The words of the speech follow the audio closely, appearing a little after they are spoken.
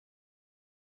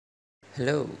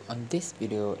Hello, on this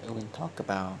video I will talk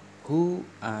about who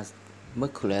are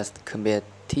Merculet's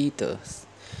competitors.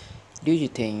 Do you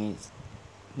think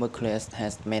Merculet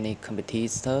has many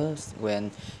competitors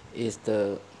when it's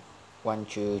the one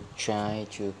to try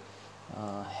to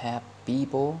have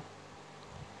people,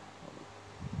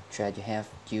 try to have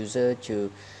user to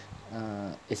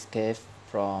escape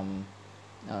from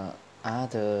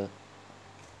other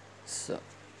so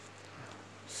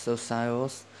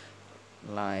socials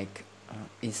like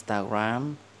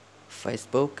Instagram,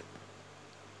 Facebook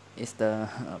is the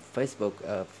Facebook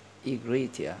of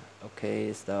Igritia.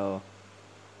 Okay, so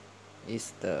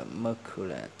it's the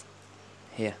Merculet.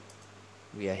 Here,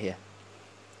 we are here.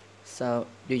 So,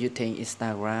 do you think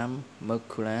Instagram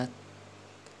Merculet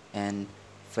and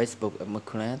Facebook of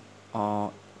Merculet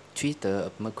or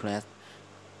Twitter of Merculet?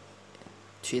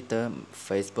 Twitter,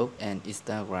 Facebook, and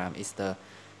Instagram is the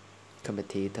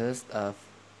competitors of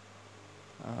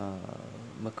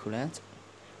Merculet?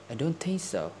 I don't think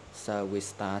so. So we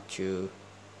start to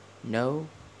know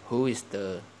who is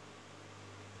the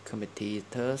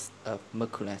competitors of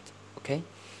Merculet.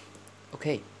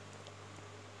 Okay,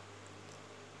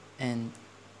 and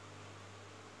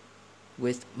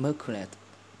with Merculet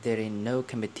there is no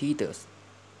competitors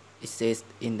exist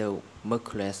in the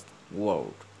Merculet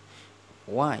world.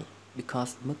 Why?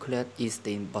 Because Merculet is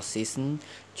in position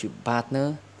to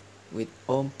partner with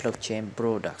own blockchain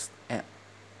products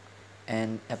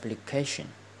and application.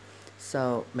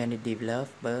 So many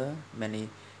developers, many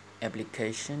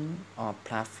application or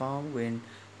platform will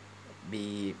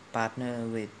be partner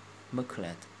with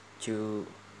Merculet to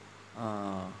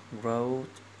grow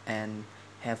and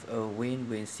have a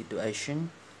win-win situation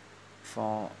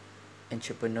for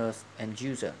entrepreneurs and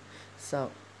users. So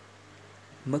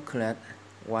Merculet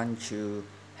want to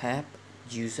have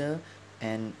user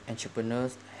and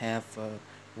entrepreneurs have a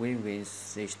win-win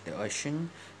situation.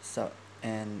 So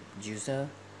and user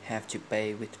have to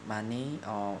pay with money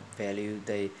or value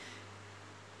they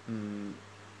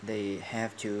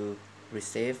have to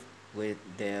receive with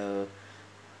their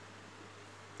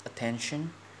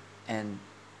attention, and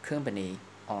company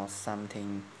or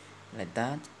something like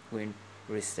that will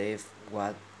receive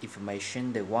what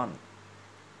information they want.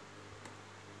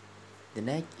 The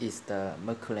next is the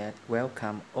Merculet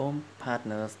welcome all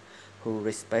partners who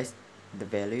respect the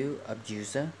value of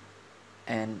user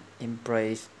and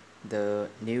embrace the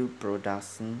new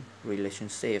production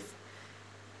relationship.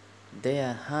 They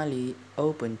are highly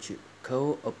open to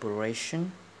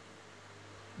cooperation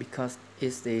because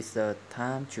it is a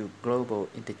time to global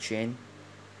interchange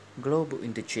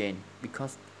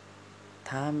because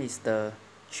time is the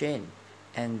change,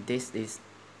 and this is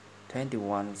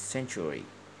 21st century.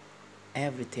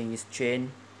 Everything is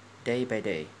changed day by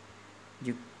day.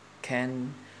 You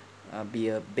can be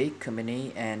a big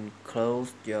company and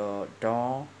close your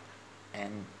door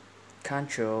and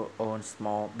control own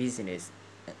small business,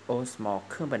 own small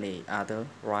company other,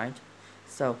 right?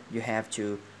 So you have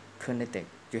to connect it,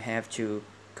 you have to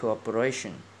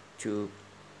cooperation to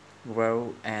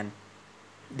grow and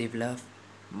develop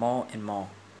more and more.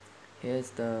 Here's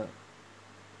the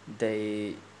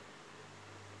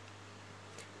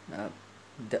uh,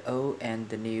 the old and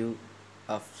the new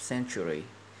of century.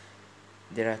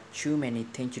 There are too many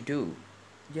things to do.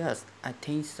 Yes, I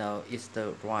think so. It's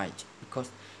the right because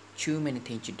too many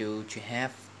things to do to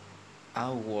have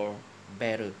our world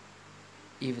better.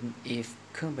 Even if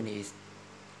companies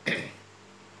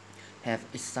have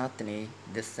exactly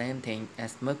the same thing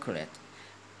as Merculet,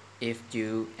 if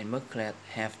you and Merculet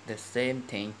have the same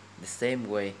thing, the same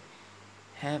way,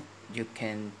 have you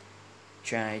can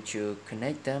try to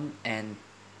connect them and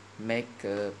make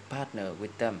a partner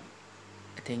with them.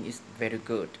 I think it's very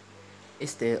good.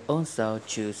 Is there also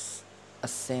choose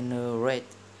accelerate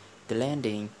the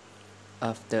landing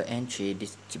of the entry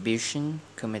distribution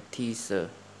committee's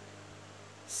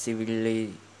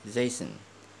civilization?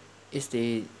 Is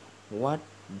the what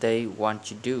they want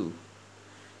to do?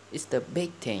 It's the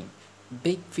big thing,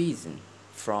 big vision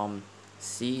from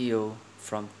CEO,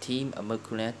 from team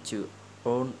Merculet to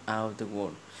roll out the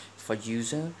world for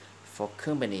user, for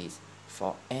companies,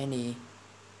 for any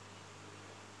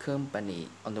company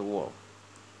on the world.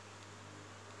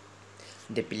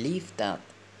 They believe that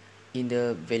in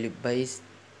the value-based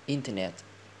internet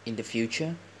in the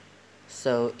future,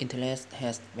 so internet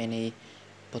has many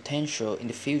potential in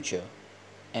the future,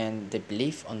 and they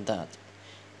believe on that.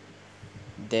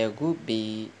 There would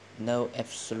be no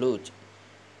absolute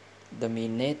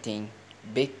dominating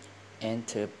big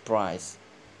enterprise.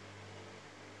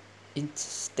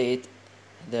 Instead,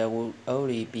 there will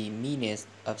only be millions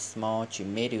of small to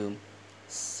medium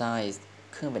sized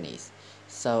companies.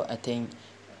 So I think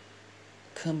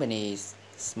companies,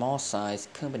 small size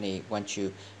company, want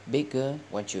you bigger,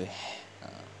 want you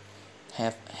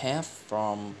have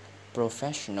from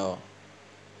professional,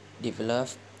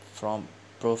 developed from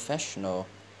professional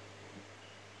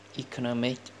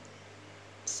economic.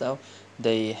 So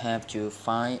they have to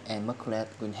find, and Merculet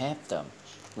will help them,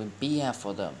 will be here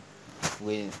for them,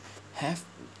 will have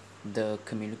the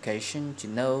communication to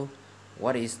know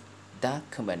what is that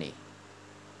company,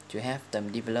 to have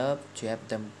them develop, to have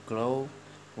them grow,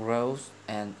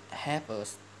 and help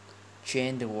us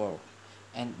change the world.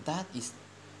 And that is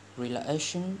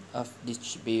relation of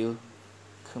distribute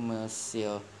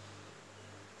commercial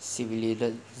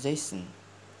civilization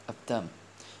of them.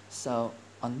 So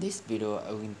on this video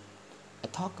I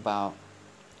talk about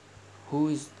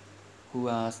who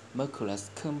are Merculet's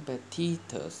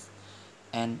competitors,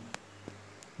 and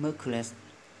Merculet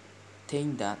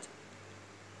think that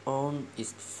own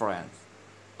is friend,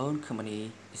 own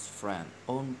company is friend,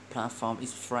 own platform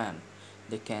is friend.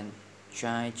 They can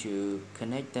try to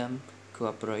connect them,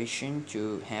 cooperation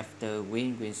to have the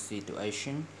win-win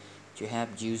situation, to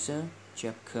have user, to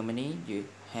have company, you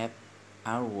have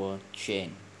our world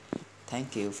chain.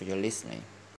 Thank you for your listening.